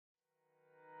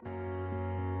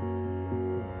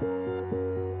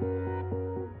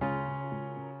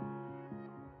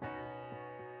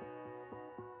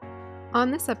On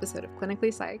this episode of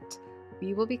Clinically Psyched,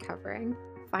 we will be covering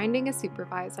finding a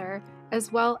supervisor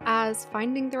as well as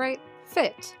finding the right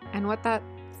fit and what that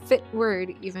fit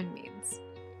word even means,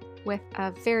 with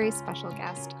a very special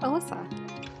guest, Alyssa.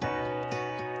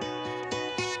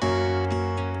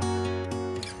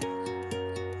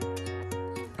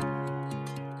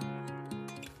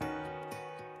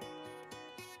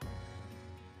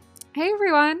 Hey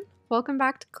everyone! Welcome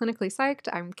back to Clinically Psyched.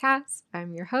 I'm Cass.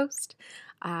 I'm your host.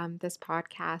 This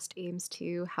podcast aims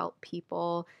to help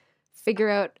people figure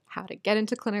out how to get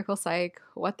into clinical psych,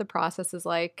 what the process is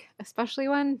like, especially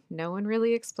when no one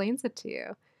really explains it to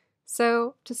you.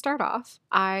 So, to start off,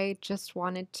 I just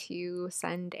wanted to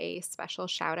send a special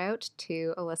shout out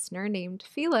to a listener named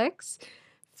Felix.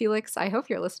 Felix, I hope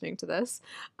you're listening to this.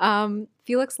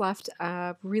 Felix left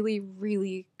a really,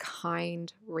 really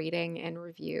kind rating and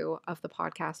review of the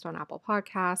podcast on Apple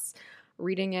Podcasts.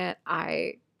 Reading it,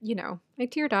 I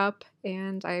teared up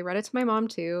and I read it to my mom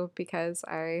too because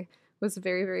I was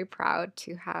very, very proud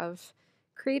to have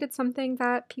created something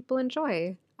that people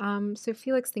enjoy. So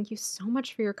Felix, thank you so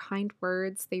much for your kind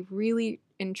words. They really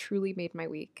and truly made my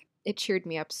week. It cheered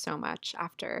me up so much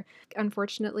after,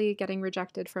 unfortunately, getting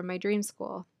rejected from my dream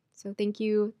school. So thank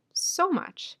you so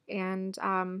much. And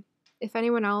if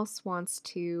anyone else wants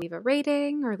to leave a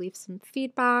rating or leave some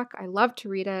feedback, I love to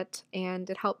read it, and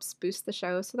it helps boost the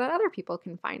show so that other people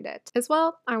can find it. As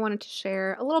well, I wanted to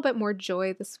share a little bit more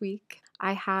joy this week.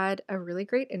 I had a really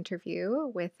great interview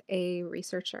with a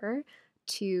researcher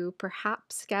to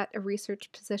perhaps get a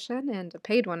research position, and a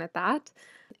paid one at that.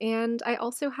 And I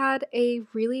also had a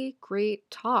really great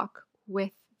talk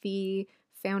with the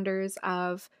founders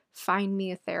of Find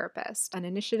Me a Therapist, an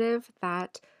initiative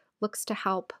that looks to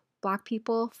help Black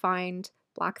people find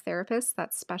Black therapists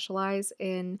that specialize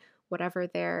in whatever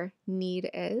their need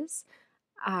is.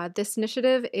 This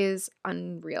initiative is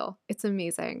unreal. It's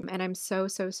amazing. And I'm so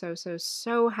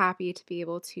happy to be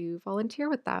able to volunteer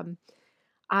with them.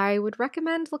 I would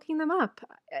recommend looking them up.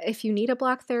 If you need a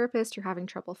Black therapist, you're having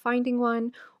trouble finding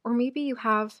one, or maybe you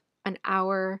have an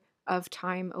hour of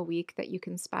time a week that you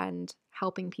can spend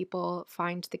helping people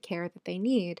find the care that they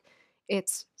need.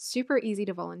 It's super easy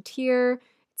to volunteer.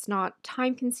 It's not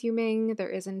time consuming. There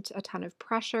isn't a ton of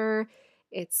pressure.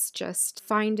 It's just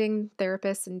finding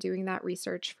therapists and doing that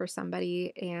research for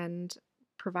somebody and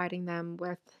providing them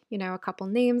with, a couple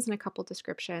names and a couple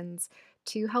descriptions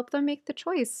to help them make the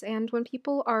choice. And when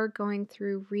people are going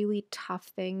through really tough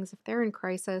things, if they're in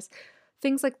crisis,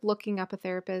 things like looking up a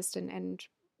therapist and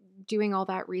doing all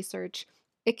that research,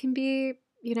 it can be,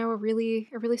 a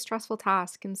really stressful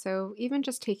task. And so even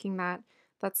just taking that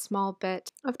small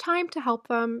bit of time to help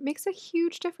them makes a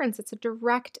huge difference. It's a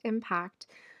direct impact.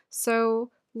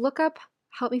 So look up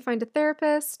Help Me Find a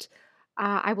Therapist.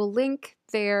 I will link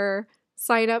their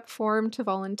sign up form to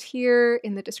volunteer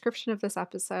in the description of this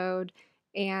episode,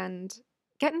 and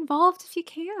get involved if you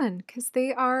can, because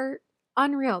they are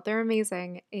unreal. They're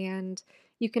amazing, and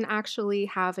you can actually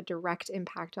have a direct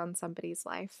impact on somebody's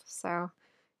life. So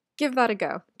give that a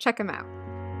go. Check them out.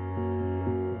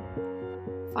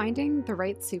 Finding the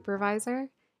right supervisor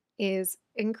is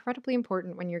incredibly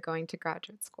important when you're going to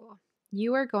graduate school.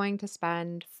 You are going to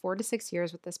spend 4 to 6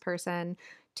 years with this person,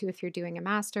 too, if you're doing a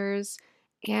master's,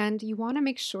 and you want to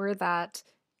make sure that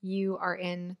you are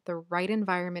in the right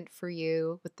environment for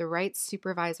you, with the right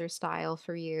supervisor style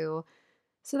for you,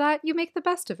 so that you make the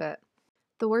best of it.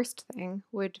 The worst thing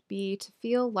would be to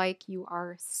feel like you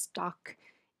are stuck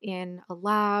in a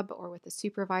lab or with a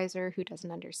supervisor who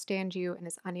doesn't understand you and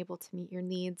is unable to meet your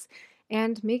needs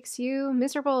and makes you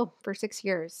miserable for 6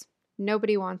 years.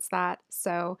 Nobody wants that,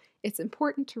 so it's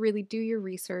important to really do your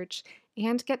research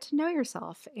and get to know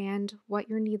yourself and what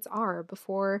your needs are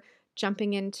before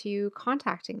jumping into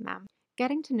contacting them.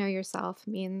 Getting to know yourself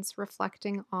means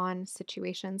reflecting on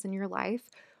situations in your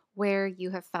life where you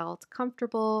have felt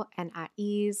comfortable and at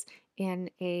ease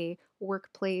in a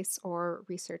workplace or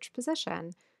research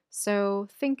position. So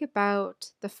think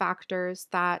about the factors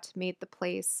that made the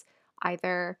place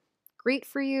either great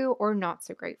for you or not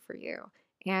so great for you.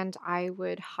 And I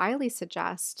would highly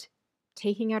suggest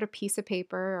taking out a piece of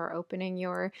paper or opening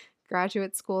your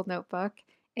graduate school notebook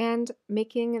and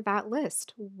making that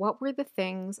list. What were the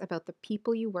things about the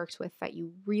people you worked with that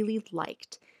you really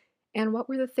liked? And what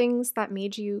were the things that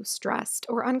made you stressed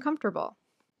or uncomfortable?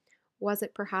 Was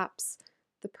it perhaps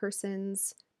the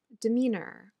person's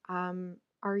demeanor?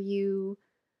 Are you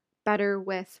better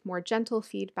with more gentle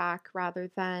feedback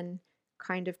rather than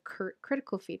kind of curt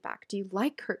critical feedback? Do you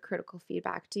like curt critical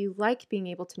feedback? Do you like being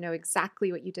able to know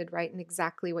exactly what you did right and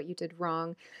exactly what you did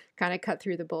wrong, kind of cut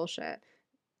through the bullshit?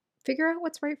 Figure out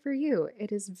what's right for you.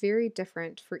 It is very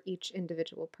different for each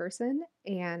individual person.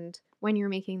 And when you're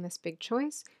making this big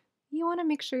choice, you want to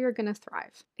make sure you're going to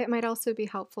thrive. It might also be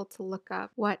helpful to look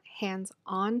up what hands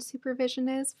on supervision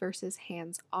is versus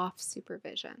hands off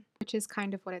supervision, which is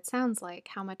kind of what it sounds like.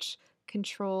 How much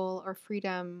control or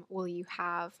freedom will you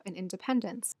have and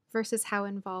independence versus how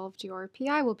involved your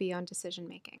PI will be on decision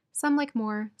making. Some like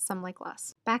more, some like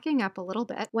less. Backing up a little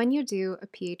bit, when you do a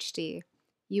PhD,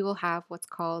 you will have what's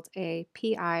called a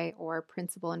PI or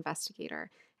principal investigator.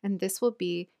 And this will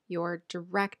be your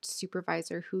direct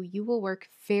supervisor who you will work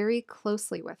very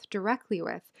closely with, directly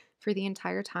with, for the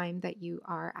entire time that you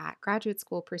are at graduate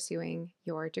school pursuing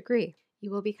your degree.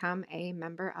 You will become a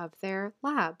member of their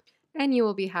lab and you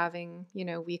will be having,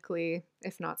 weekly,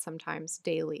 if not sometimes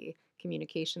daily,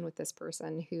 communication with this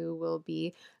person who will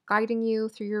be guiding you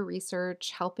through your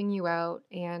research, helping you out,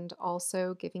 and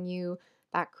also giving you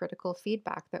that critical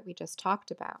feedback that we just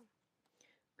talked about.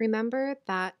 Remember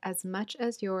that as much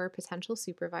as your potential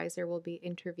supervisor will be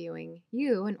interviewing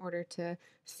you in order to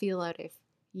feel out if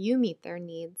you meet their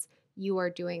needs, you are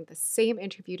doing the same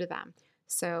interview to them.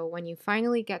 So when you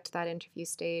finally get to that interview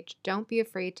stage, don't be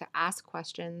afraid to ask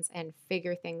questions and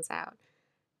figure things out.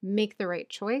 Make the right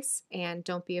choice and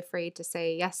don't be afraid to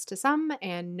say yes to some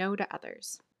and no to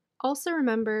others. Also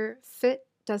remember, fit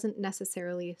doesn't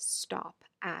necessarily stop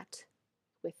at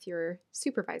with your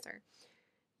supervisor.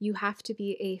 You have to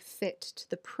be a fit to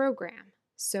the program.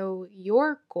 So,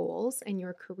 your goals and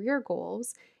your career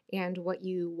goals and what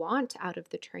you want out of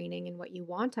the training and what you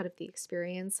want out of the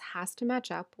experience has to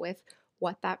match up with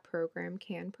what that program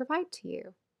can provide to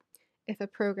you. If a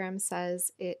program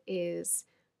says it is,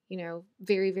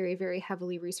 very, very, very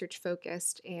heavily research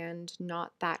focused and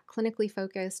not that clinically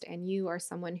focused, and you are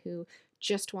someone who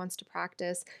just wants to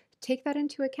practice, take that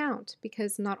into account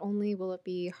because not only will it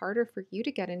be harder for you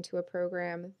to get into a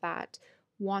program that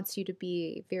wants you to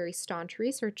be a very staunch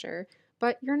researcher,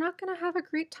 but you're not going to have a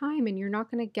great time and you're not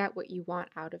going to get what you want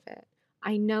out of it.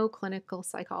 I know clinical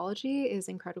psychology is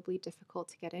incredibly difficult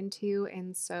to get into,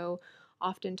 and so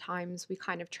oftentimes we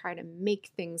kind of try to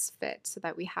make things fit so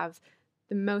that we have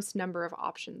the most number of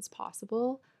options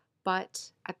possible. But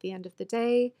at the end of the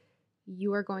day,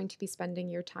 you are going to be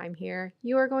spending your time here.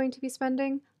 You are going to be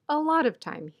spending a lot of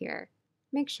time here.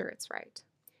 Make sure it's right.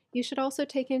 You should also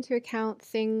take into account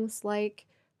things like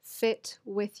fit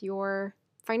with your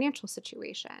financial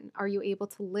situation. Are you able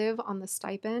to live on the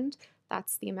stipend?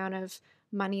 That's the amount of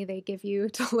money they give you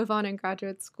to live on in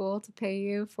graduate school to pay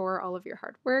you for all of your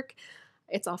hard work.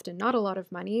 It's often not a lot of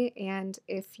money, and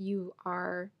if you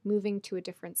are moving to a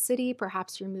different city,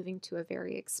 perhaps you're moving to a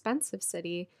very expensive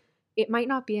city, it might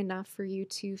not be enough for you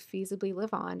to feasibly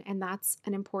live on, and that's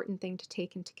an important thing to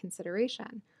take into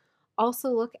consideration. Also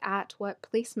look at what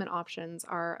placement options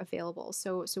are available.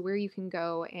 So where you can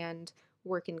go and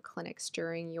work in clinics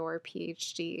during your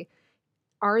PhD.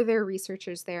 Are there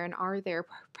researchers there and are there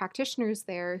practitioners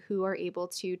there who are able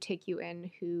to take you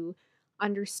in, who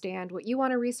understand what you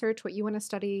want to research, what you want to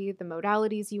study, the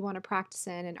modalities you want to practice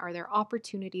in, and are there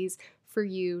opportunities for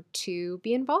you to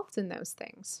be involved in those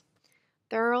things?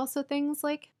 There are also things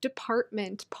like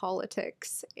department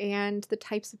politics and the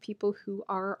types of people who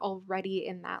are already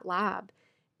in that lab.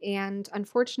 And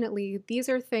unfortunately, these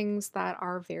are things that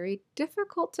are very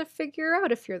difficult to figure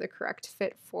out if you're the correct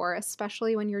fit for,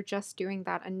 especially when you're just doing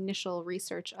that initial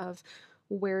research of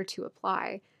where to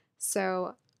apply.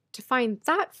 So, to find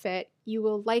that fit, you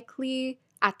will likely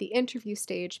at the interview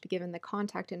stage be given the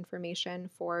contact information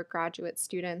for graduate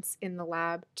students in the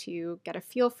lab to get a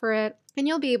feel for it, and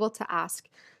you'll be able to ask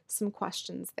some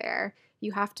questions there.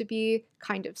 You have to be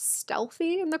kind of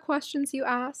stealthy in the questions you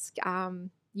ask.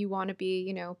 You want to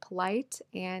be, polite,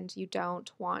 and you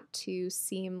don't want to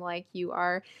seem like you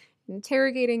are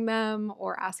interrogating them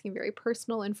or asking very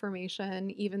personal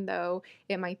information, even though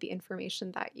it might be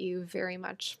information that you very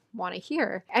much want to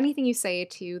hear. Anything you say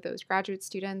to those graduate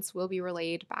students will be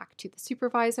relayed back to the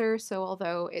supervisor. So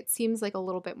although it seems like a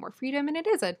little bit more freedom, and it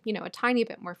is a tiny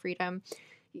bit more freedom,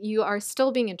 you are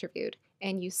still being interviewed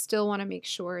and you still want to make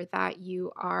sure that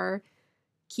you are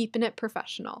keeping it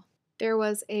professional. There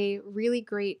was a really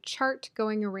great chart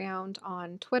going around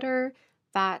on Twitter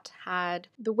that had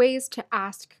the ways to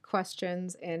ask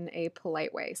questions in a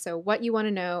polite way. So, what you want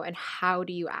to know and how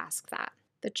do you ask that?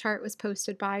 The chart was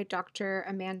posted by Dr.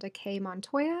 Amanda K.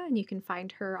 Montoya, and you can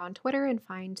find her on Twitter and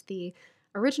find the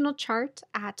original chart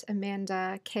at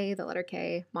Amanda K, the letter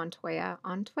K, Montoya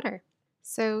on Twitter.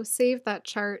 So save that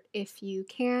chart if you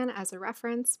can as a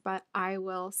reference, but I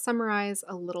will summarize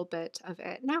a little bit of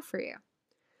it now for you.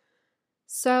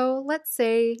 So let's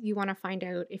say you want to find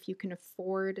out if you can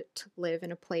afford to live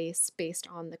in a place based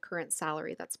on the current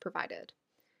salary that's provided.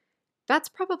 That's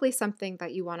probably something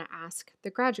that you want to ask the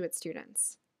graduate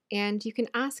students. And you can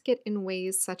ask it in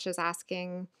ways such as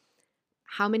asking,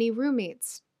 how many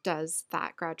roommates does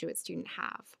that graduate student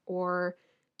have? Or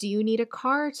do you need a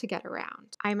car to get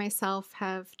around? I myself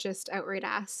have just outright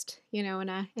asked, in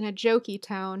a jokey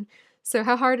tone, so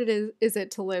how hard is it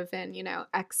to live in,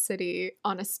 X city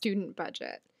on a student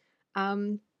budget?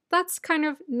 Um, that's kind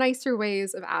of nicer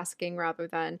ways of asking rather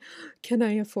than, can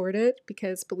I afford it?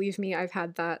 Because believe me, I've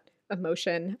had that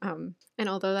emotion. And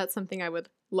although that's something I would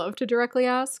love to directly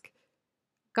ask,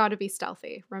 gotta be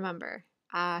stealthy. Remember,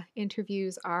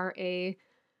 interviews are a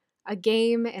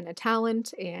game and a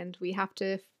talent, and we have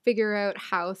to figure out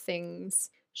how things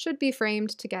should be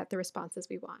framed to get the responses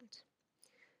we want.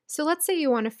 So let's say you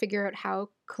want to figure out how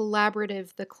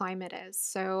collaborative the climate is.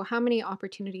 So, how many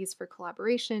opportunities for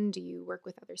collaboration? Do you work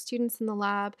with other students in the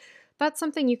lab? That's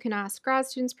something you can ask grad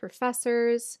students,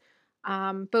 professors,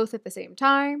 both at the same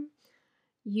time.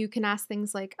 You can ask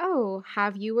things like, oh,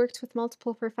 have you worked with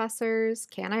multiple professors?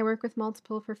 Can I work with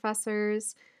multiple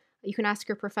professors? You can ask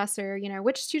your professor,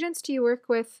 which students do you work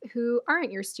with who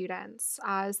aren't your students?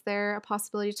 Is there a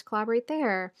possibility to collaborate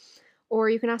there? Or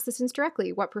you can ask the students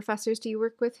directly, what professors do you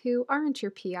work with who aren't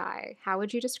your PI? How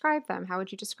would you describe them? How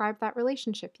would you describe that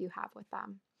relationship you have with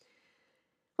them?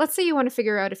 Let's say you want to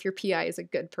figure out if your PI is a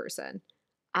good person.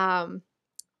 Um,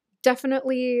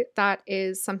 Definitely, that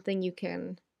is something you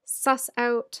can suss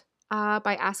out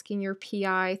by asking your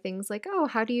PI things like, oh,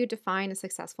 how do you define a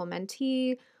successful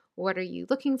mentee? What are you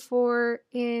looking for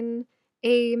in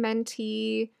a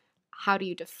mentee? How do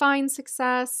you define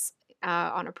success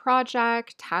on a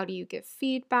project? How do you give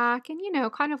feedback? And,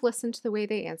 kind of listen to the way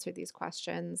they answer these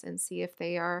questions and see if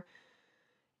they are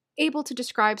able to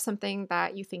describe something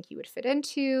that you think you would fit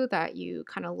into, that you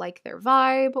kind of like their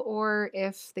vibe, or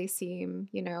if they seem,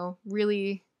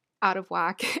 really out of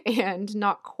whack and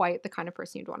not quite the kind of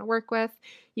person you'd want to work with.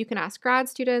 You can ask grad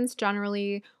students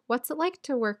generally, what's it like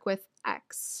to work with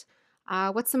X?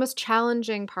 What's the most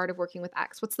challenging part of working with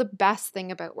X? What's the best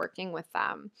thing about working with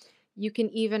them? You can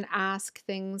even ask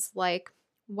things like,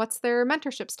 what's their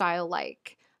mentorship style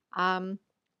like? Um,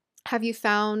 have you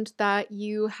found that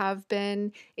you have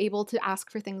been able to ask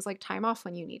for things like time off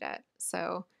when you need it?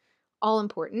 So, all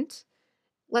important.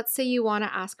 Let's say you want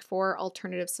to ask for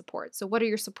alternative support. So, what are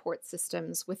your support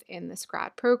systems within this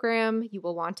grad program? You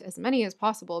will want as many as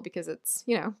possible because it's,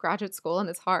 graduate school and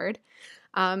it's hard.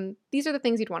 These are the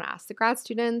things you'd want to ask the grad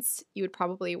students. You would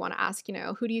probably want to ask,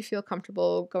 who do you feel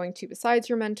comfortable going to besides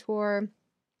your mentor?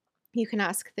 You can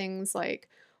ask things like,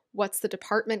 what's the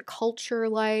department culture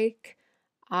like?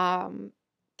 Um,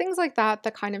 Things like that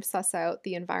kind of suss out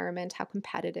the environment, how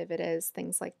competitive it is,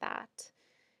 things like that.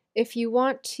 If you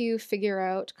want to figure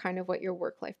out kind of what your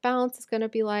work life balance is going to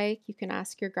be like, you can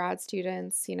ask your grad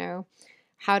students,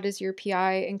 how does your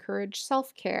PI encourage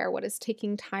self care? What does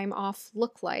taking time off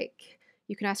look like?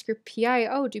 You can ask your PI,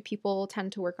 oh, do people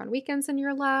tend to work on weekends in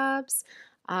your labs?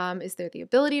 Is there the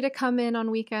ability to come in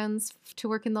on weekends to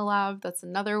work in the lab? That's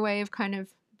another way of kind of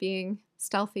being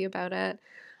stealthy about it.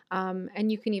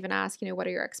 And you can even ask, what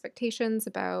are your expectations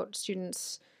about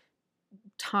students'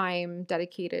 time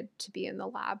dedicated to be in the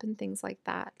lab and things like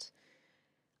that.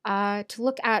 To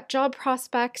look at job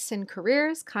prospects and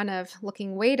careers, kind of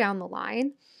looking way down the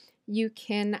line, you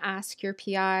can ask your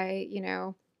PI,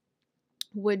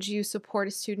 would you support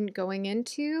a student going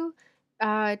into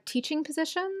teaching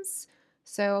positions?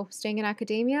 So, staying in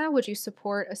academia, would you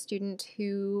support a student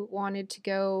who wanted to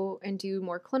go and do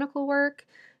more clinical work?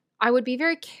 I would be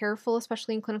very careful,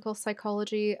 especially in clinical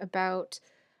psychology, about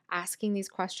asking these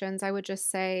questions. I would just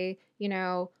say,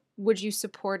 would you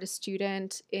support a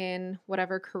student in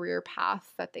whatever career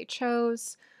path that they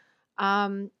chose?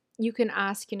 You can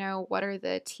ask, what are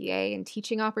the TA and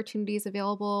teaching opportunities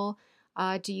available?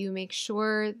 Do you make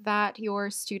sure that your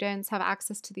students have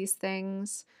access to these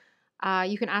things?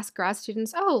 You can ask grad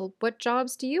students, oh, what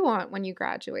jobs do you want when you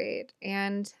graduate?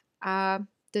 And uh,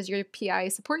 does your PI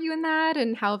support you in that?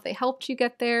 And how have they helped you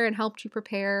get there and helped you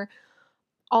prepare?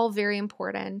 All very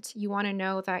important. You want to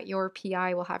know that your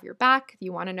PI will have your back.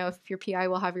 You want to know if your PI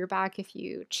will have your back if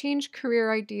you change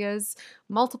career ideas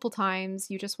multiple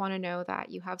times. You just want to know that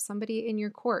you have somebody in your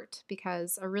court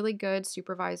because a really good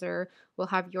supervisor will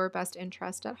have your best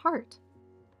interest at heart.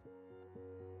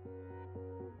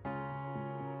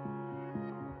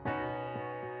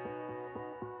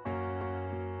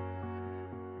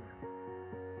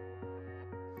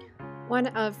 One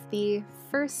of the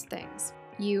first things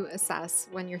you assess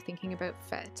when you're thinking about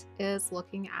fit is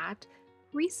looking at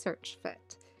research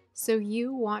fit. So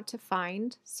you want to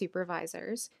find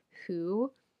supervisors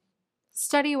who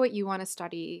study what you want to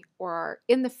study or are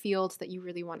in the field that you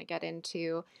really want to get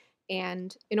into.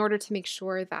 And in order to make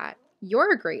sure that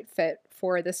you're a great fit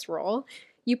for this role,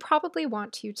 you probably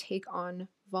want to take on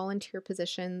volunteer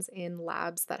positions in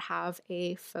labs that have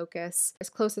a focus as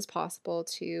close as possible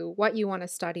to what you want to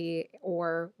study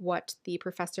or what the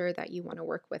professor that you want to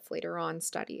work with later on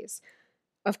studies.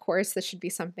 Of course, this should be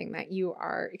something that you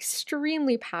are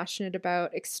extremely passionate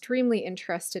about, extremely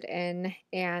interested in,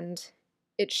 and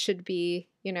it should be,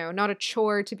 not a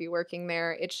chore to be working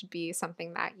there. It should be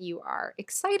something that you are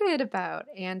excited about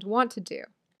and want to do.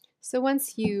 So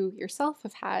once you yourself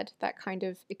have had that kind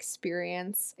of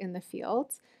experience in the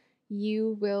field,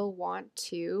 you will want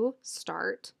to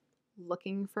start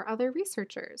looking for other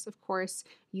researchers. Of course,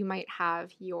 you might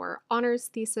have your honors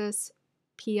thesis,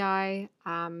 PI.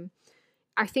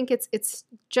 I think it's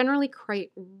generally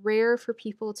quite rare for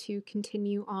people to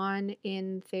continue on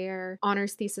in their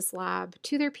honors thesis lab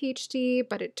to their PhD,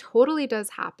 but it totally does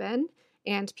happen.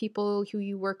 And people who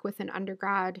you work with in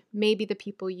undergrad may be the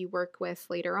people you work with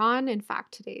later on. In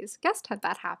fact, today's guest had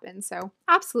that happen, so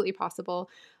absolutely possible.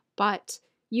 But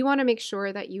you want to make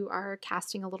sure that you are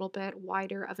casting a little bit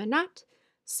wider of a net.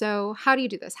 So, how do you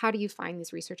do this? How do you find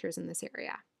these researchers in this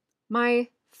area? My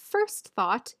first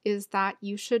thought is that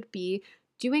you should be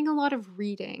doing a lot of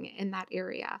reading in that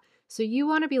area. So you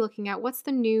want to be looking at what's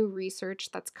the new research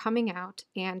that's coming out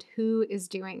and who is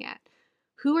doing it.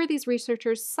 Who are these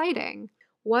researchers citing?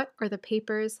 What are the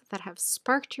papers that have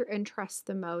sparked your interest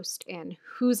the most and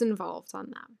who's involved on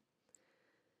them?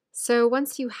 So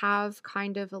once you have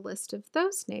kind of a list of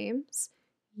those names,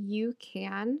 you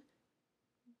can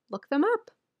look them up.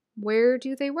 Where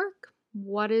do they work?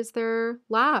 What is their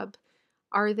lab?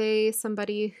 Are they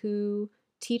somebody who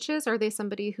teaches? Are they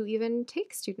somebody who even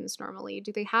takes students normally?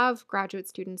 Do they have graduate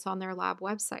students on their lab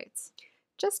websites?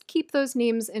 Just keep those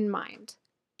names in mind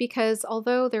because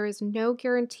although there is no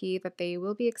guarantee that they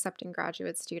will be accepting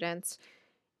graduate students,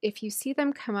 if you see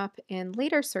them come up in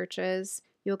later searches,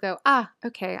 you'll go,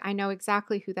 okay, I know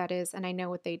exactly who that is and I know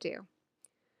what they do.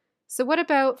 So what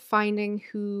about finding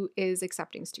who is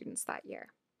accepting students that year?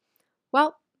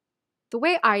 Well, the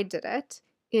way I did it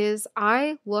is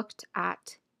I looked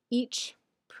at each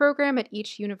program at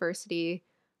each university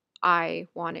I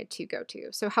wanted to go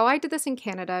to. So how I did this in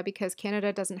Canada, because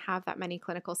Canada doesn't have that many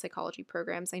clinical psychology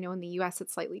programs. I know in the US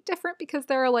it's slightly different because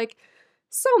there are like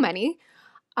so many,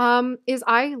 is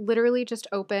I literally just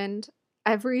opened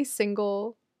every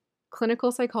single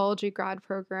clinical psychology grad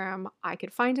program I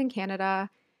could find in Canada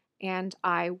and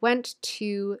I went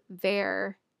to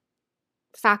their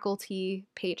faculty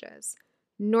pages.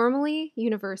 Normally,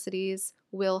 universities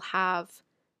will have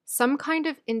some kind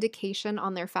of indication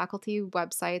on their faculty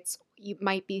websites. It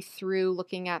might be through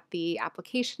looking at the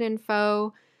application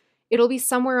info. It'll be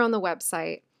somewhere on the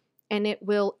website, and it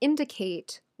will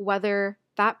indicate whether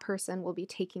that person will be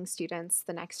taking students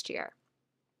the next year.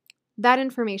 That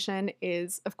information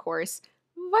is, of course,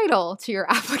 vital to your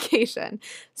application.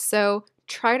 So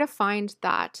try to find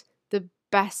that the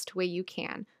best way you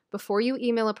can. Before you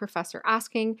email a professor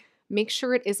asking, make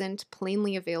sure it isn't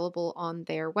plainly available on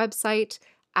their website,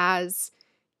 as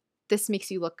this makes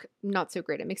you look not so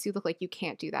great. It makes you look like you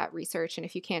can't do that research. And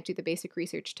if you can't do the basic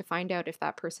research to find out if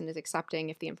that person is accepting,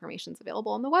 if the information is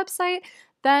available on the website,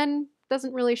 then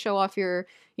doesn't really show off your,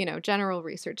 general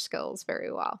research skills very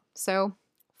well. So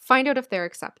find out if they're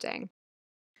accepting.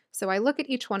 So I look at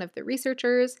each one of the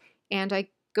researchers and I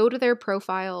go to their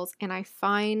profiles and I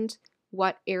find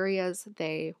what areas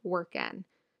they work in.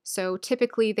 So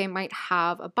typically they might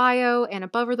have a bio, and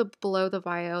above or below the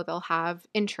bio, they'll have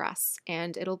interests,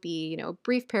 and it'll be, a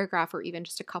brief paragraph or even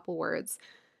just a couple words.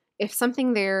 If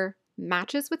something there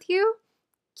matches with you,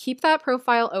 keep that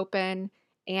profile open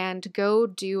and go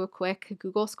do a quick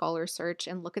Google Scholar search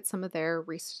and look at some of their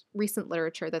recent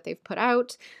literature that they've put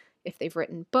out, if they've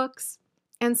written books,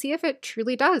 and see if it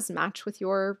truly does match with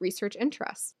your research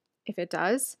interests. If it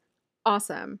does,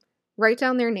 awesome. Write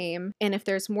down their name, and if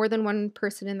there's more than one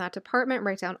person in that department,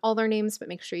 write down all their names, but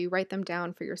make sure you write them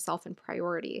down for yourself in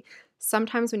priority.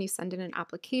 Sometimes when you send in an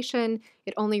application,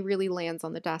 it only really lands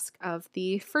on the desk of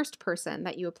the first person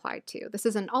that you applied to. This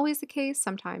isn't always the case.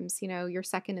 Sometimes, your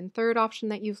second and third option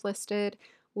that you've listed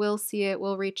will see it,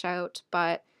 will reach out,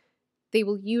 but they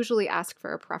will usually ask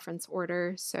for a preference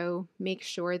order, so make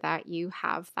sure that you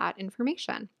have that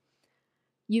information.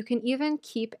 You can even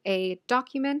keep a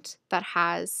document that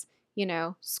has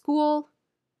school,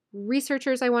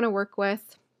 researchers I want to work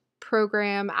with,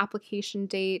 program, application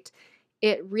date.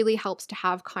 it really helps to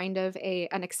have kind of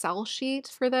an Excel sheet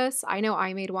for this. I know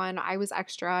I made one. I was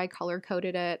extra. I color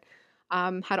coded it.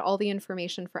 Had all the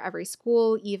information for every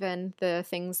school, even the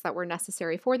things that were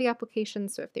necessary for the application.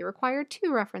 So if they required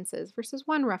 2 references versus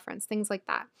 1 reference, things like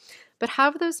that. But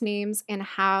have those names and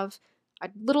have a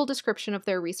little description of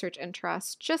their research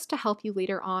interests just to help you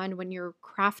later on when you're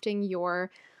crafting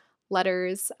your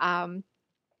letters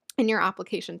in your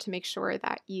application to make sure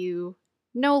that you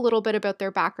know a little bit about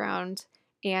their background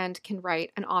and can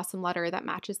write an awesome letter that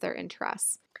matches their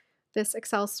interests. This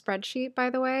Excel spreadsheet, by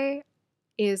the way,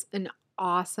 is an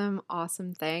awesome,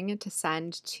 awesome thing to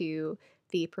send to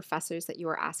the professors that you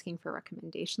are asking for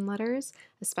recommendation letters,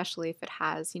 especially if it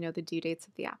has, the due dates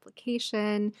of the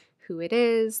application, who it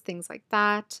is, things like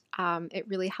that. It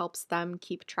really helps them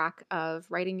keep track of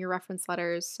writing your reference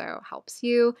letters, so helps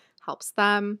you, helps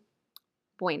them.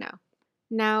 Bueno.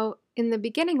 Now, in the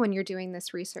beginning, when you're doing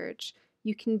this research,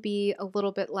 you can be a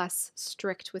little bit less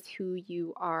strict with who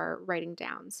you are writing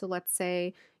down. So let's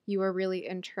say you are really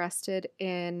interested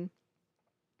in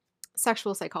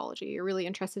sexual psychology, you're really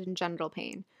interested in genital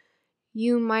pain.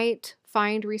 You might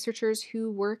find researchers who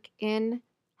work in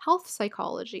health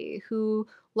psychology who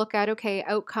look at, okay,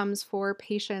 outcomes for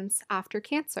patients after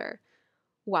cancer.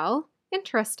 Well,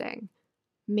 interesting.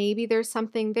 Maybe there's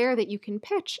something there that you can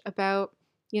pitch about,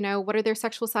 what are their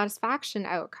sexual satisfaction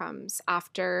outcomes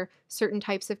after certain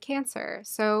types of cancer.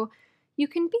 So you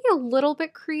can be a little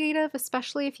bit creative,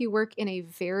 especially if you work in a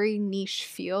very niche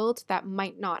field that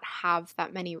might not have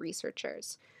that many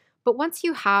researchers. But once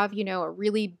you have, a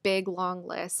really big, long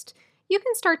list, you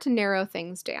can start to narrow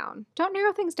things down. Don't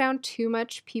narrow things down too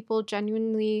much. People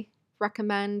genuinely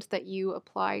recommend that you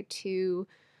apply to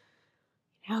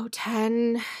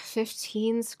 10,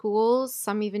 15 schools.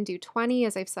 Some even do 20,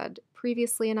 as I've said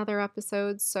previously in other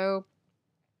episodes. So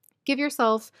give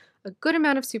yourself a good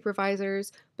amount of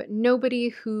supervisors, but nobody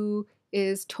who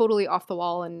is totally off the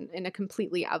wall and in a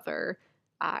completely other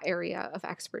area of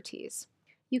expertise.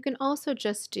 You can also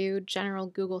just do general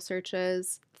Google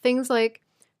searches, things like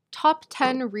top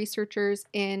 10 researchers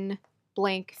in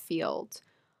blank field.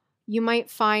 You might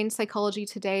find Psychology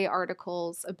Today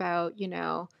articles about,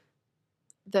 the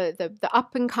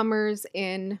up and comers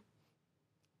in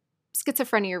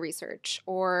schizophrenia research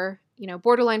or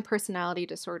borderline personality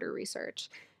disorder research,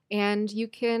 and you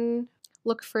can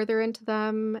look further into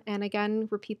them and again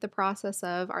repeat the process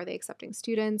of, are they accepting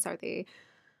students,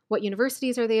 what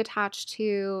universities are they attached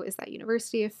to, is that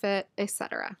university a fit,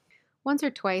 etc. Once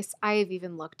or twice I've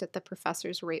even looked at the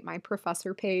professors rate my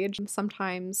professor page.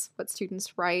 Sometimes what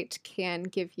students write can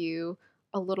give you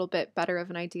a little bit better of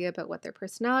an idea about what their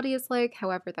personality is like.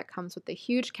 However, that comes with the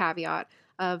huge caveat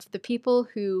of the people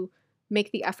who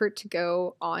make the effort to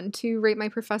go on to Rate My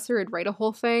Professor and write a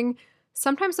whole thing.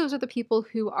 Sometimes those are the people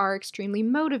who are extremely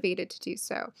motivated to do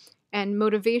so. And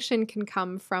motivation can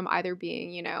come from either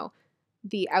being,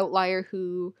 the outlier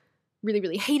who really,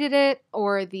 really hated it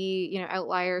or the,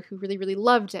 outlier who really, really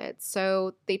loved it.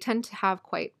 So they tend to have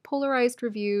quite polarized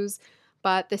reviews.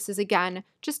 But this is, again,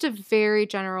 just a very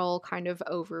general kind of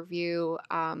overview.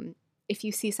 If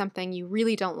you see something you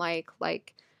really don't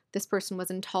like this person was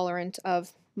intolerant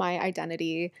of my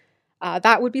identity,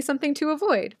 that would be something to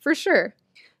avoid, for sure.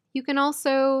 You can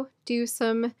also do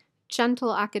some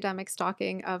gentle academic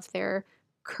stalking of their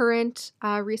current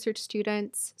research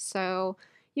students. So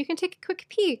you can take a quick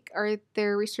peek. Are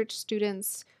their research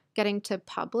students getting to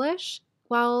publish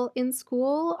while in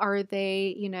school? Are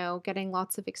they, getting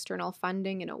lots of external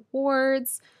funding and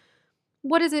awards?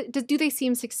 What is it? Do they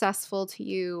seem successful to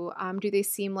you? Do they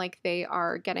seem like they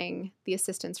are getting the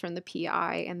assistance from the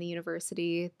PI and the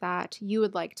university that you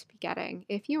would like to be getting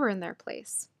if you were in their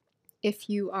place? If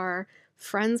you are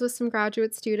friends with some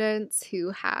graduate students who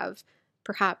have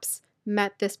perhaps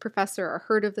met this professor or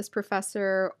heard of this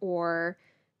professor or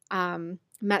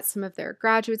met some of their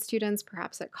graduate students,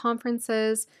 perhaps at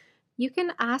conferences, you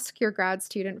can ask your grad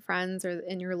student friends or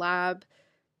in your lab,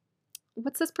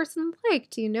 what's this person like?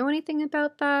 Do you know anything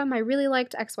about them? I really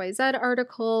liked XYZ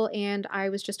article, and I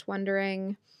was just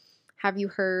wondering, have you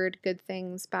heard good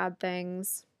things, bad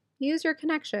things? Use your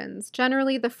connections.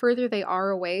 Generally, the further they are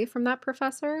away from that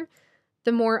professor,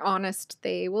 the more honest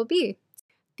they will be.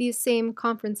 These same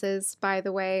conferences, by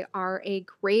the way, are a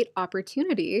great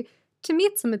opportunity to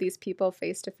meet some of these people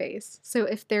face to face. So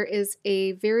if there is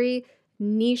a very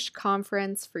niche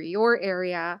conference for your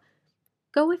area,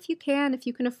 go if you can. If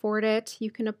you can afford it, you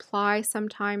can apply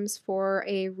sometimes for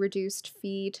a reduced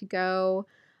fee to go.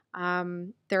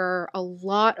 There are a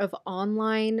lot of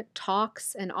online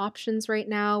talks and options right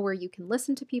now where you can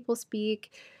listen to people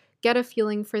speak, get a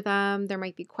feeling for them. There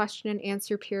might be question and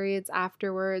answer periods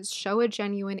afterwards. Show a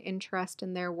genuine interest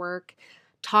in their work.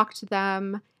 Talk to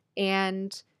them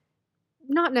and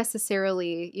not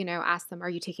necessarily, ask them, are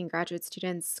you taking graduate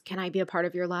students? Can I be a part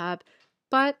of your lab?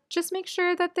 But just make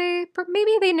sure that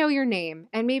maybe they know your name.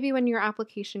 And maybe when your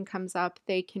application comes up,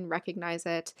 they can recognize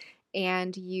it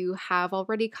and you have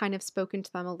already kind of spoken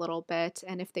to them a little bit.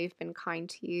 And if they've been kind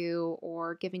to you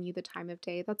or given you the time of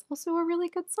day, that's also a really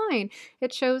good sign.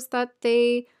 It shows that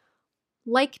they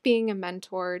like being a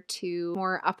mentor to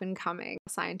more up and coming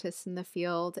scientists in the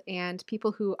field, and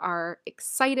people who are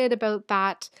excited about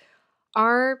that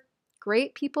are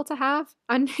great people to have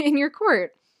in your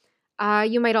court.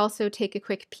 You might also take a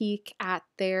quick peek at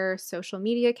their social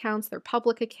media accounts, their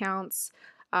public accounts,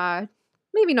 uh,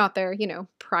 maybe not their,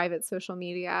 private social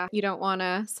media. You don't want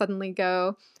to suddenly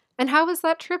go, and how was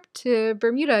that trip to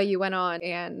Bermuda you went on?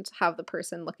 And have the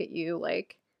person look at you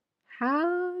like,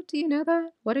 how do you know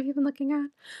that? What have you been looking at?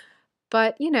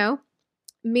 But,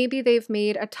 maybe they've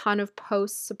made a ton of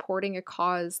posts supporting a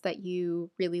cause that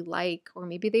you really like, or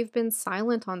maybe they've been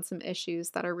silent on some issues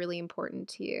that are really important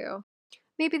to you.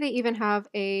 Maybe they even have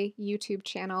a YouTube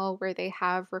channel where they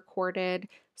have recorded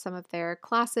some of their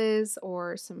classes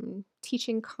or some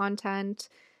teaching content.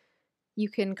 You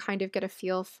can kind of get a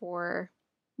feel for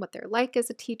what they're like as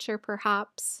a teacher,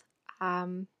 perhaps.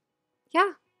 Um,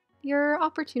 yeah, your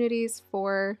opportunities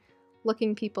for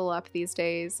looking people up these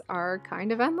days are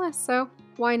kind of endless, so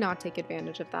why not take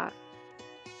advantage of that?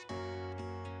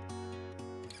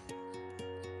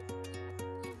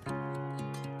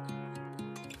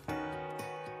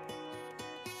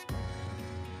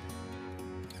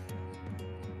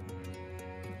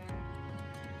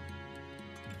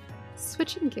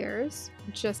 Switching gears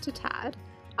just a tad,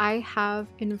 I have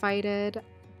invited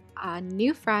a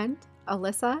new friend,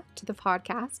 Alyssa, to the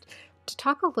podcast to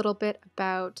talk a little bit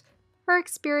about her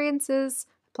experiences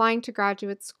applying to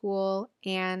graduate school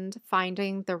and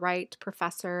finding the right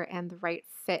professor and the right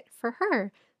fit for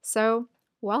her. So,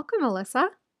 welcome, Alyssa.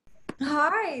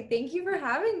 Hi, thank you for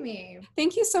having me.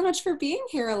 Thank you so much for being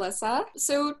here, Alyssa.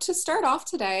 So, to start off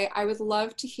today, I would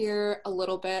love to hear a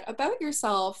little bit about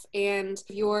yourself and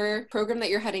your program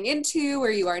that you're heading into, where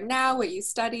you are now, what you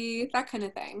study, that kind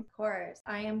of thing. Of course,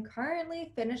 I am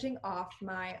currently finishing off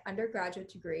my undergraduate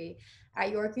degree at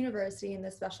York University in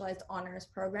the Specialized Honors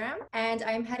Program, and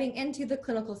I'm heading into the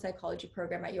Clinical Psychology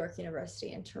program at York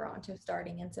University in Toronto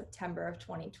starting in September of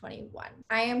 2021.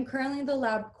 I am currently the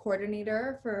lab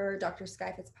coordinator for Dr.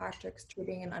 Skye Fitzpatrick's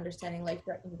Treating and Understanding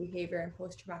Life-Threatening Behavior and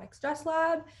Post-Traumatic Stress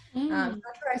Lab. That's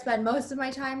where I spend most of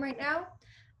my time right now.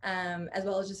 As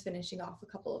well as just finishing off a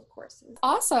couple of courses.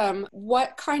 Awesome.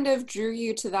 What kind of drew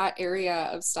you to that area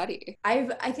of study?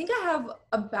 I think I have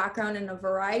a background in a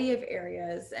variety of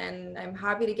areas, and I'm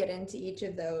happy to get into each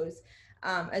of those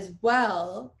as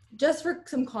well. Just for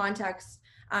some context,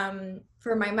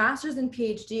 for my master's and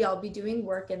PhD, I'll be doing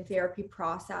work in therapy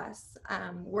process,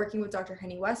 working with Dr.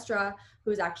 Henny Westra,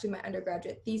 who is actually my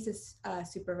undergraduate thesis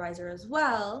supervisor as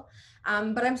well.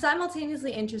 But I'm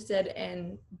simultaneously interested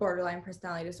in borderline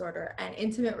personality disorder and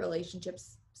intimate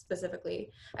relationships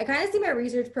specifically. I kind of see my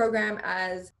research program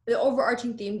as the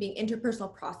overarching theme being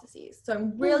interpersonal processes. So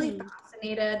I'm really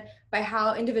fascinated by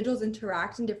how individuals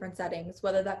interact in different settings,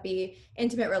 whether that be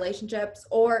intimate relationships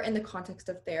or in the context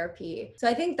of therapy. So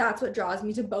I think that's what draws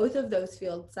me to both of those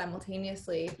fields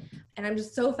simultaneously. And I'm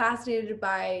just so fascinated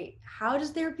by how does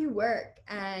therapy work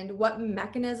and what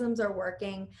mechanisms are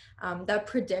working that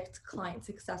predict client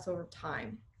success over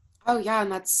time. Oh, yeah,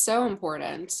 and that's so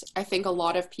important. I think a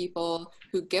lot of people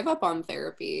who give up on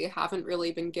therapy haven't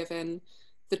really been given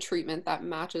the treatment that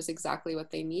matches exactly what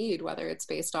they need, whether it's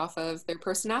based off of their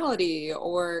personality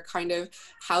or kind of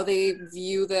how they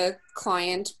view the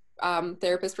client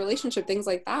therapist relationship, things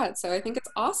like that. So I think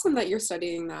it's awesome that you're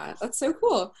studying that. That's so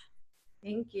cool.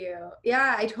 Thank you.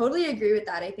 Yeah, I totally agree with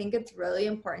that. I think it's really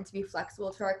important to be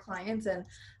flexible to our clients. And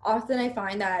often I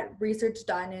find that research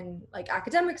done in like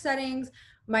academic settings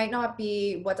might not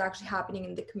be what's actually happening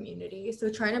in the community. So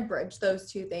trying to bridge those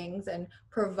two things and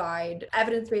provide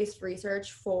evidence-based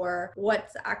research for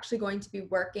what's actually going to be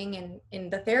working in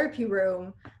the therapy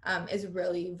room is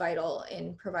really vital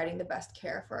in providing the best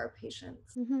care for our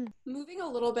patients. Mm-hmm. Moving a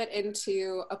little bit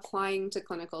into applying to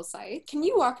clinical psych, can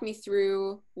you walk me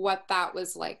through what that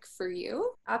was like for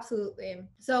you? Absolutely.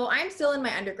 So I'm still in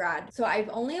my undergrad. So I've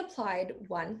only applied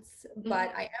once,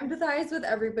 but I empathize with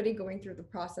everybody going through the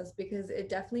process because it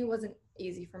definitely wasn't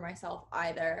easy for myself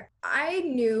either. I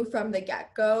knew from the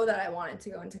get-go that I wanted to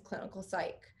go into clinical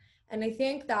psych. And I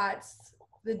think that's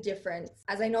the difference,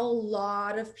 as I know a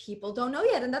lot of people don't know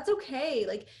yet, and that's okay.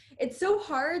 Like, it's so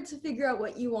hard to figure out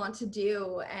what you want to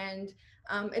do, and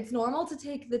it's normal to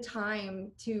take the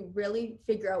time to really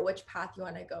figure out which path you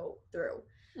want to go through.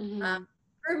 Mm-hmm.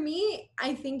 For me,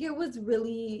 I think it was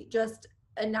really just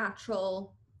a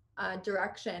natural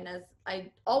direction, as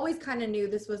I always kind of knew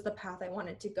this was the path I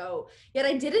wanted to go, yet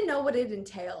I didn't know what it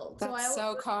entailed. That's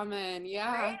so common.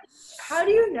 Yeah. Right? How do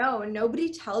you know?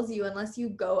 Nobody tells you unless you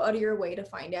go out of your way to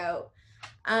find out.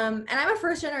 And I'm a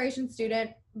first generation student.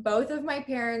 Both of my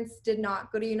parents did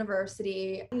not go to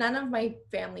university. None of my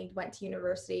family went to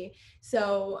university.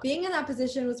 So being in that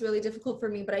position was really difficult for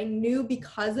me, but I knew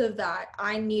because of that,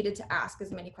 I needed to ask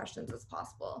as many questions as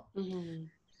possible. Mm-hmm.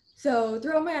 So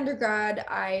throughout my undergrad,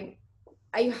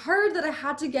 I heard that I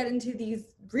had to get into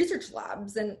these research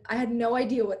labs, and I had no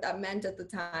idea what that meant at the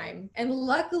time. And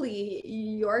luckily,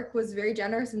 York was very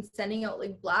generous in sending out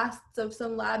like blasts of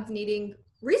some labs needing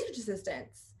research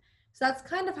assistants. So that's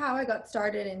kind of how I got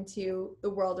started into the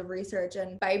world of research.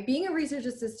 And by being a research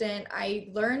assistant, I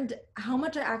learned how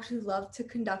much I actually love to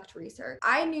conduct research.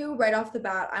 I knew right off the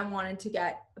bat I wanted to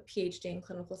get a PhD in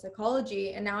clinical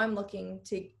psychology, and now I'm looking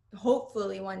to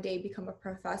hopefully one day become a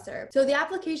professor. So the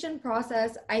application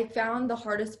process, I found the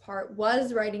hardest part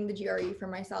was writing the GRE for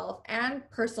myself and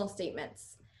personal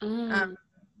statements.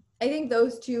 I think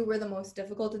those two were the most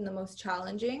difficult and the most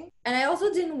challenging. And I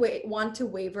also didn't want to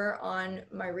waver on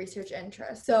my research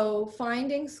interest. So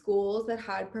finding schools that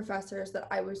had professors that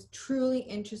I was truly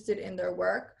interested in their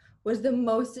work was the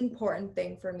most important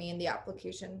thing for me in the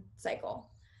application cycle.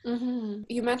 Mm-hmm.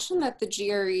 You mentioned that the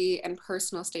GRE and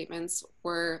personal statements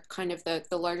were kind of the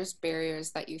largest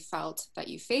barriers that you felt that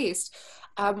you faced.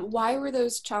 Why were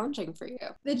those challenging for you?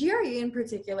 The GRE in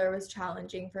particular was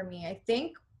challenging for me, I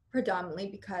think predominantly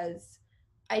because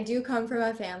I do come from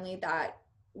a family that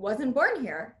wasn't born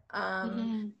here.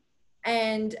 And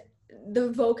the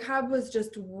vocab was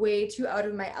just way too out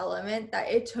of my element that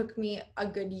it took me a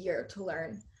good year to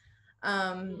learn.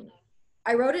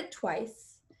 I wrote it twice.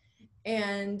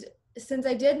 And since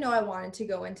I did know I wanted to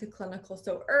go into clinical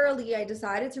so early, I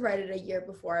decided to write it a year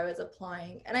before I was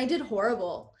applying. And I did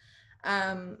horrible.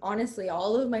 Honestly,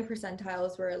 all of my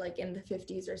percentiles were like in the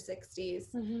 50s or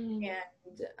 60s.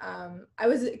 And I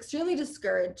was extremely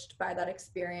discouraged by that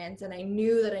experience. And I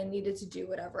knew that I needed to do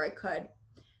whatever I could.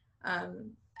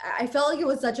 I felt like it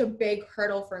was such a big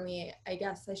hurdle for me, I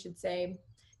guess I should say,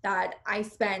 that I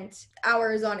spent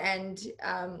hours on end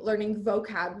learning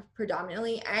vocab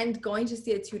predominantly and going to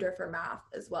see a tutor for math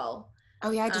as well. Oh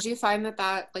yeah, did you find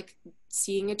that like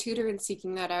seeing a tutor and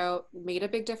seeking that out made a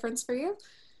big difference for you?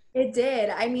 It did.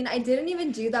 I mean, I didn't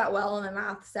even do that well in the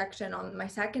math section on my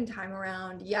second time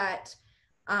around, yet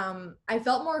I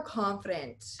felt more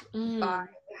confident by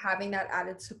having that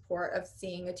added support of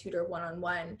seeing a tutor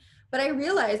one-on-one. But I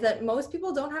realized that most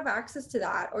people don't have access to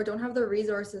that or don't have the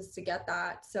resources to get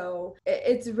that. So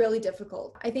it's really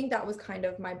difficult. I think that was kind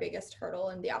of my biggest hurdle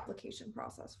in the application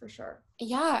process for sure.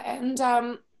 Yeah.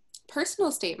 And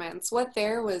personal statements, what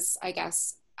there was, I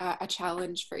guess, a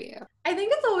challenge for you? I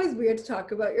think it's always weird to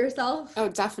talk about yourself. Oh,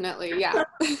 definitely. Yeah.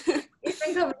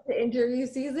 Even coming to interview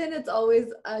season, it's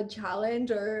always a challenge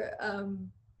or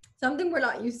something we're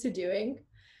not used to doing.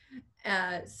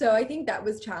 So I think that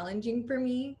was challenging for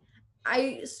me.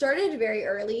 I started very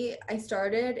early. I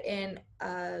started in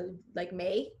like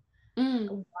May,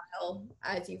 while,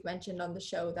 as you've mentioned on the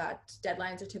show, that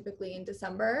deadlines are typically in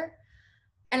December.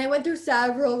 And I went through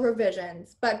several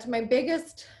revisions, but my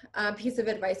biggest piece of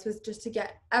advice was just to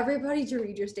get everybody to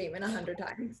read your statement 100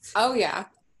 times. Oh yeah.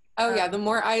 Oh yeah, the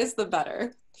more eyes, the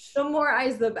better. The more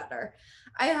eyes, the better.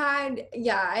 I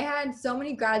had so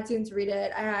many grad students read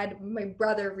it. I had my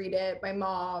brother read it, my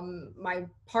mom, my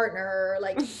partner,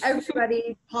 like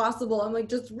everybody possible. I'm like,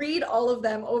 just read all of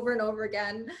them over and over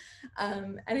again.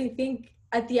 And I think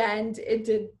at the end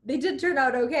they did turn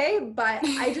out okay, but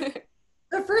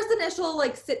the first initial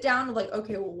like sit down of like,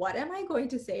 okay, well, what am I going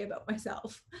to say about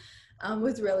myself?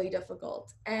 Was really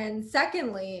difficult. And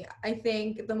secondly, I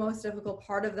think the most difficult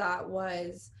part of that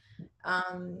was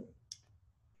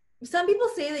some people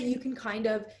say that you can kind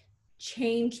of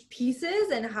change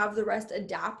pieces and have the rest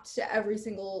adapt to every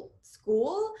single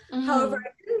school. However, I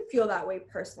didn't feel that way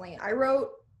personally. I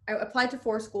applied to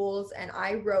 4 schools and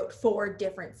I wrote 4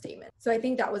 different statements. So I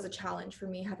think that was a challenge for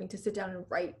me, having to sit down and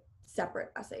write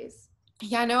separate essays.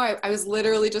 Yeah, no, I was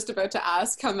literally just about to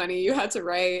ask how many you had to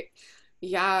write.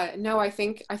 Yeah, no, I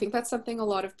think that's something a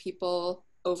lot of people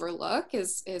overlook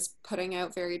is putting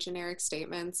out very generic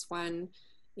statements when,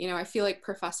 you know, I feel like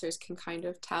professors can kind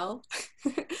of tell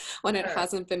when it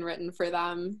hasn't been written for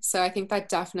them. So I think that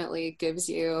definitely gives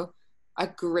you a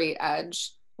great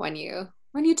edge when you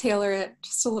tailor it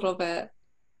just a little bit.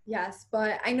 Yes,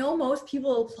 but I know most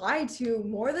people apply to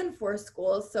more than 4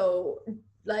 schools. So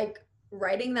like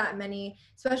writing that many,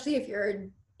 especially if you're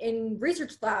in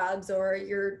research labs or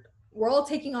we're all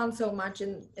taking on so much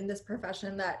in this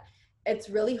profession that it's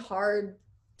really hard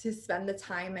to spend the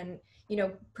time and,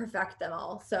 perfect them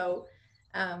all. So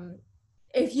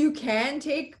if you can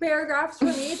take paragraphs from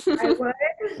each, I would.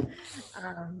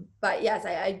 But yes,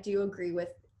 I do agree with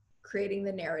creating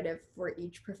the narrative for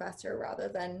each professor rather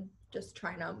than just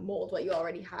trying to mold what you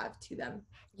already have to them.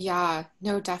 Yeah,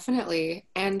 no, definitely.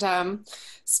 And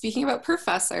speaking about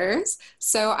professors,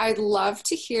 so I'd love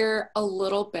to hear a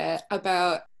little bit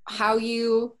about how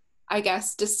you, I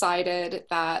guess, decided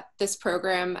that this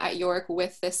program at York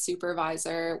with this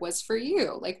supervisor was for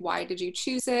you. Like, why did you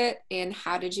choose it? And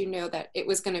how did you know that it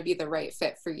was going to be the right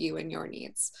fit for you and your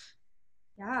needs?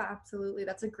 Yeah, absolutely.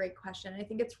 That's a great question. I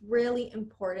think it's really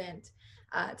important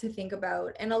to think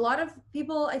about. And a lot of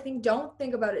people, I think, don't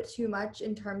think about it too much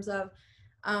in terms of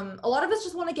a lot of us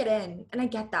just want to get in, and I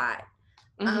get that.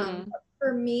 But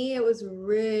for me, it was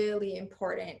really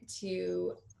important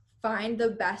to find the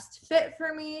best fit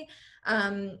for me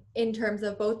in terms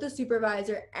of both the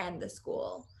supervisor and the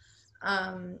school.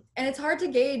 And it's hard to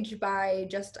gauge by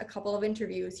just a couple of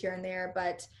interviews here and there,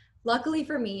 but luckily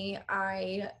for me,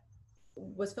 I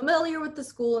was familiar with the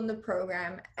school and the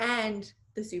program and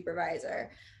the supervisor.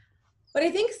 What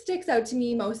I think sticks out to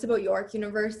me most about York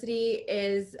University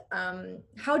is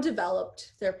how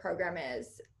developed their program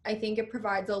is. I think it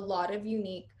provides a lot of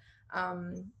unique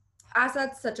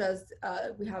assets, such as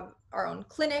we have our own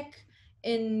clinic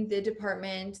in the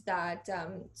department that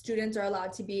students are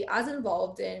allowed to be as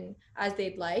involved in as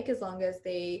they'd like, as long as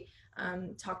they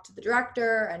talk to the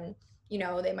director and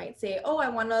they might say, oh, I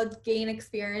want to gain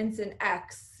experience in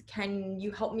X. Can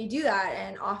you help me do that?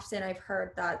 And often I've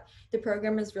heard that the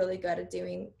program is really good at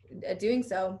doing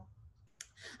so.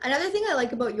 Another thing I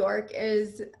like about York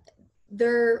is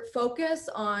their focus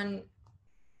on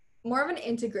more of an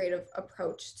integrative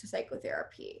approach to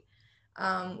psychotherapy,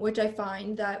 which I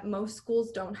find that most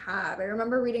schools don't have. I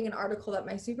remember reading an article that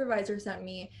my supervisor sent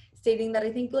me stating that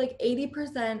I think like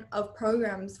 80% of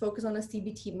programs focus on a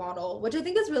CBT model, which I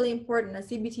think is really important. A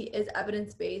CBT is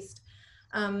evidence-based.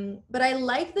 But I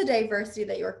like the diversity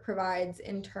that York provides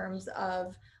in terms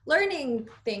of learning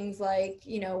things like,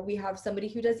 we have somebody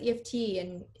who does EFT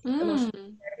and emotional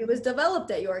therapy was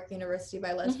developed at York University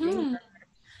by Les Greenberg.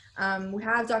 We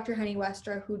have Dr. Henny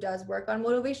Westra, who does work on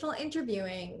motivational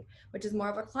interviewing, which is more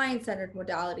of a client-centered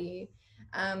modality.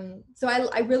 So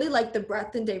I really like the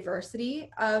breadth and diversity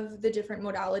of the different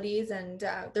modalities, and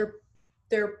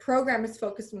their program is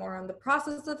focused more on the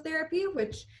process of therapy,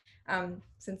 which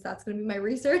since that's going to be my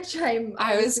research,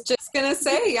 I was just going to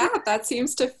say, yeah, that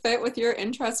seems to fit with your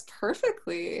interest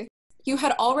perfectly. You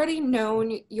had already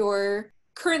known your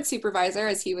current supervisor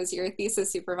as he was your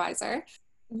thesis supervisor.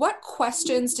 What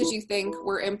questions did you think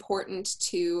were important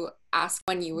to ask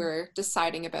when you were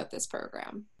deciding about this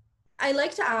program? I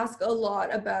like to ask a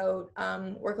lot about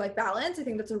work-life balance. I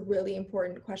think that's a really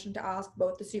important question to ask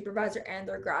both the supervisor and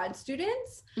their grad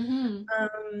students,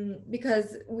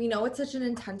 because we know it's such an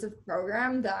intensive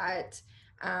program that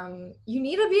you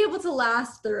need to be able to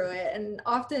last through it. And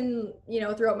often,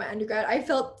 throughout my undergrad, I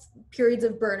felt periods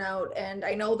of burnout, and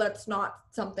I know that's not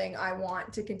something I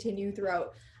want to continue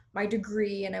throughout my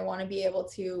degree, and I want to be able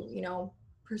to,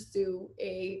 pursue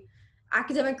a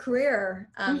academic career.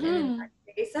 And in that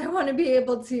case, I want to be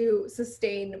able to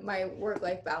sustain my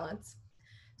work-life balance.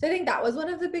 So I think that was one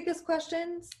of the biggest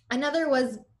questions. Another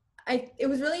was, it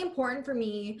was really important for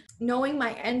me knowing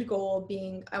my end goal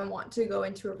being I want to go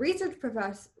into a research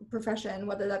profession,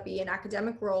 whether that be an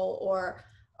academic role or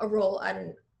a role at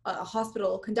a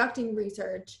hospital conducting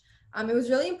research. It was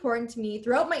really important to me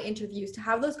throughout my interviews to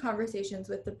have those conversations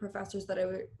with the professors that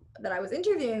I was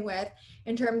interviewing with,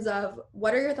 in terms of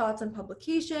what are your thoughts on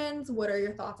publications, what are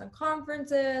your thoughts on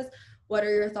conferences, what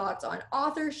are your thoughts on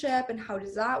authorship, and how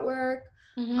does that work?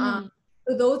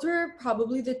 So those were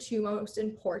probably the two most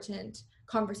important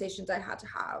conversations I had to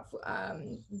have,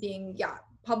 being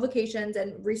publications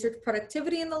and research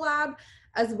productivity in the lab,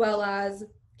 as well as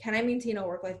can I maintain a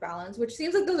work-life balance, which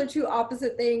seems like those are two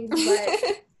opposite things,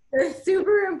 but they're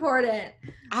super important.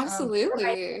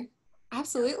 Absolutely.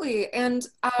 Absolutely. And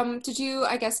did you,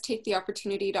 I guess, take the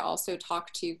opportunity to also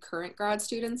talk to current grad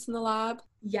students in the lab?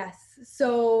 Yes.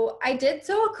 So I did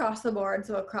so across the board,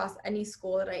 so across any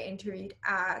school that I interviewed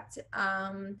at.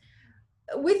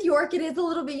 With York, it is a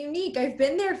little bit unique. I've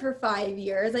been there for 5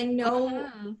 years. I know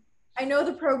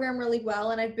the program really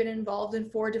well, and I've been involved in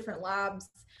 4 different labs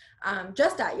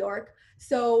just at York.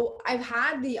 So I've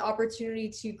had the opportunity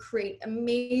to create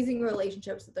amazing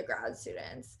relationships with the grad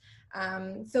students.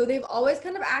 So they've always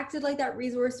kind of acted like that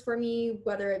resource for me,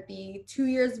 whether it be 2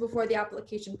 years before the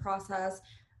application process,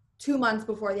 2 months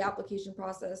before the application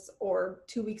process, or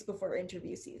 2 weeks before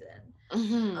interview season.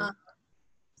 Mm-hmm.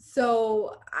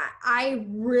 So I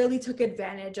really took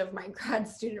advantage of my grad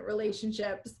student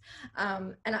relationships.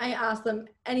 And I asked them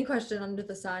any question under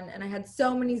the sun. And I had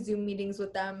so many Zoom meetings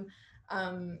with them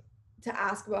to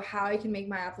ask about how I can make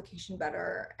my application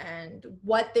better and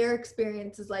what their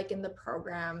experience is like in the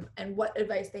program and what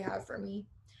advice they have for me.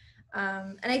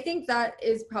 And I think that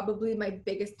is probably my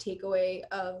biggest takeaway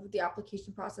of the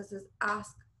application process is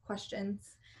ask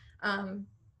questions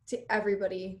to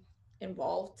everybody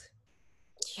involved.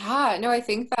 Yeah, no, I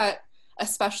think that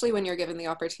especially when you're given the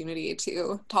opportunity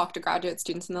to talk to graduate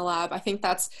students in the lab, I think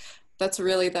that's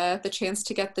really the chance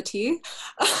to get the tea.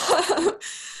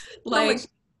 Like,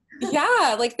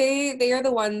 yeah, like they are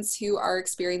the ones who are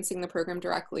experiencing the program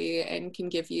directly and can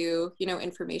give you,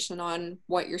 information on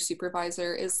what your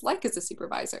supervisor is like as a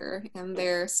supervisor and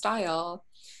their style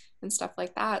and stuff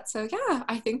like that. So yeah,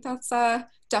 I think that's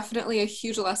definitely a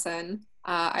huge lesson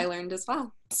I learned as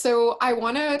well. So I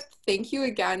want to thank you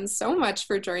again so much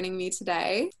for joining me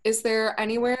today. Is there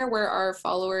anywhere where our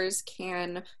followers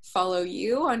can follow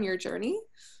you on your journey?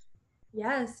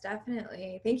 Yes,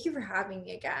 definitely. Thank you for having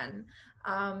me again.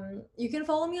 You can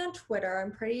follow me on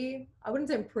Twitter. I wouldn't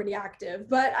say I'm pretty active,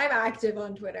 but I'm active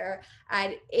on Twitter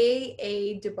at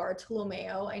AA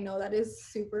DeBartolomeo. I know that is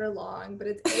super long, but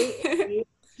it's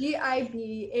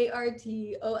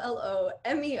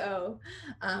DIBARTOLOMEO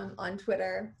on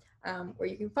Twitter, where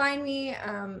you can find me.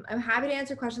 I'm happy to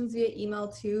answer questions via email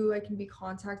too. I can be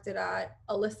contacted at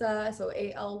Alyssa, so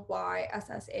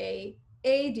ALYSSAAD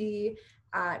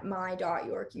at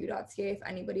my.yorku.ca if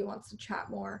anybody wants to chat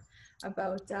more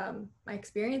about my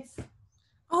experience.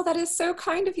 Oh, that is so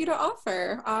kind of you to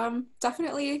offer.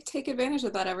 Definitely take advantage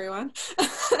of that, everyone.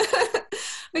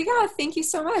 But yeah, thank you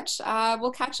so much.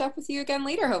 We'll catch up with you again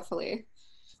later, hopefully.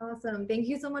 Awesome. Thank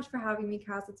you so much for having me,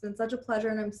 Cass. It's been such a pleasure,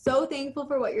 and I'm so thankful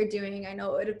for what you're doing. I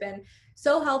know it would have been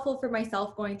so helpful for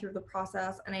myself going through the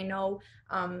process, and I know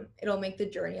it'll make the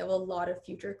journey of a lot of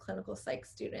future clinical psych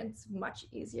students much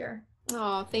easier.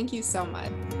 Oh, thank you so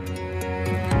much.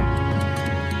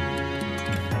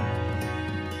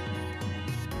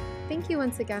 Thank you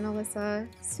once again, Alyssa.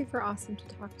 Super awesome to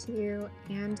talk to you,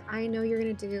 and I know you're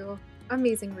going to do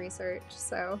amazing research,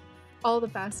 so all the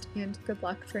best and good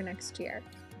luck for next year.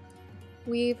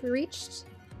 We've reached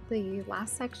the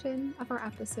last section of our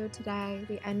episode today,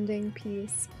 the ending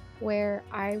piece, where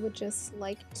I would just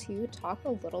like to talk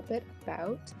a little bit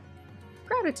about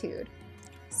gratitude.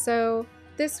 So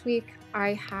this week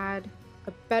I had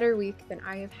a better week than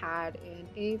I have had in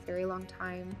a very long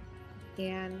time,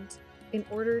 and in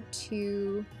order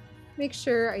to make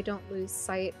sure I don't lose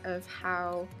sight of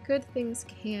how good things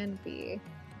can be,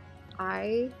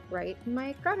 I write in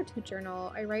my gratitude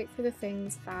journal. I write for the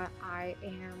things that I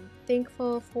am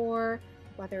thankful for,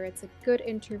 whether it's a good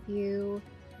interview,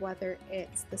 whether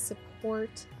it's the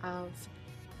support of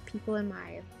people in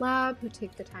my lab who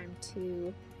take the time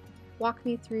to walk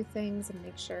me through things and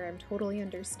make sure I'm totally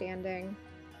understanding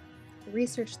the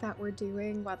research that we're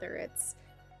doing, whether it's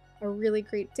a really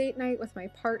great date night with my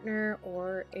partner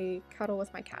or a cuddle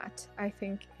with my cat. I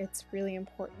think it's really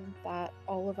important that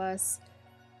all of us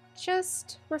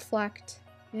just reflect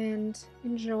and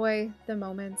enjoy the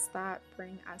moments that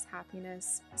bring us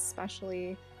happiness,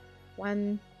 especially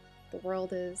when the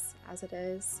world is as it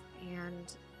is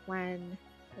and when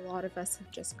a lot of us have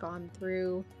just gone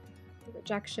through the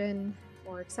rejection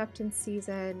or acceptance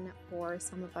season, or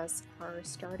some of us are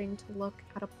starting to look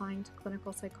at applying to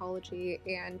clinical psychology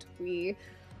and we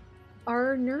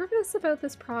are nervous about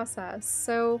this process.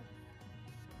 So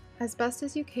as best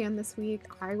as you can this week,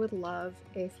 I would love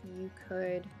if you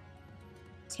could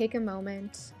take a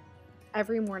moment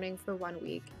every morning for 1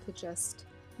 week to just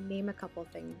name a couple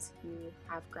things you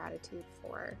have gratitude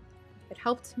for. It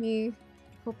helped me.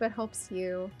 Hope it helps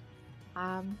you.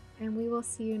 And we will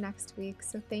see you next week.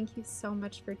 So thank you so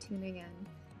much for tuning in.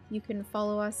 You can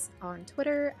follow us on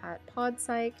Twitter at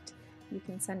PodPsyched. You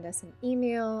can send us an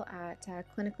email at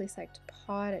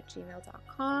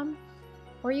clinicallypsychedpod@gmail.com,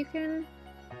 or you can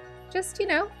just,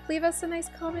 leave us a nice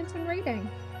comment and rating,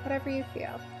 whatever you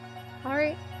feel. All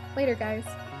right, later, guys.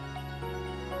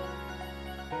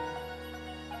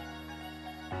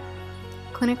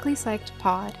 Clinically Psyched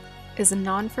Pod is a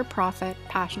non-for-profit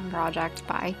passion project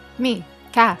by me,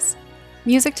 Cass.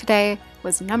 Music today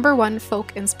was #1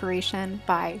 folk inspiration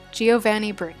by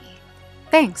Giovanni Berni.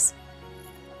 Thanks!